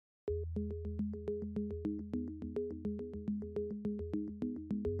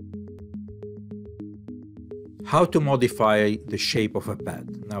How to modify the shape of a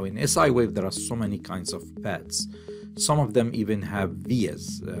pad. Now in SIwave there are so many kinds of pads. Some of them even have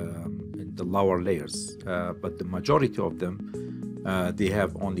vias in the lower layers, but the majority of them they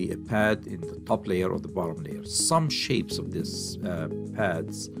have only a pad in the top layer or the bottom layer. Some shapes of these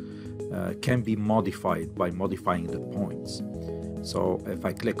pads can be modified by modifying the points. So if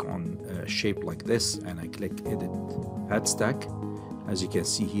I click on a shape like this and I click edit pad stack, as you can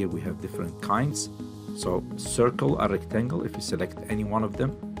see here we have different kinds. So circle or rectangle, if you select any one of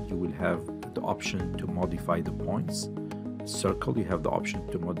them, you will have the option to modify the points. Circle, you have the option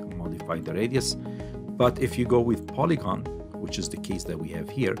to modify the radius. But if you go with polygon, which is the case that we have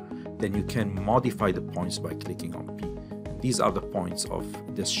here, then you can modify the points by clicking on P. And these are the points of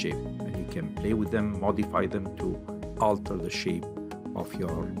this shape, and you can play with them, modify them to alter the shape of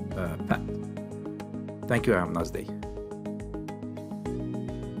your pad. Thank you, have a nice day.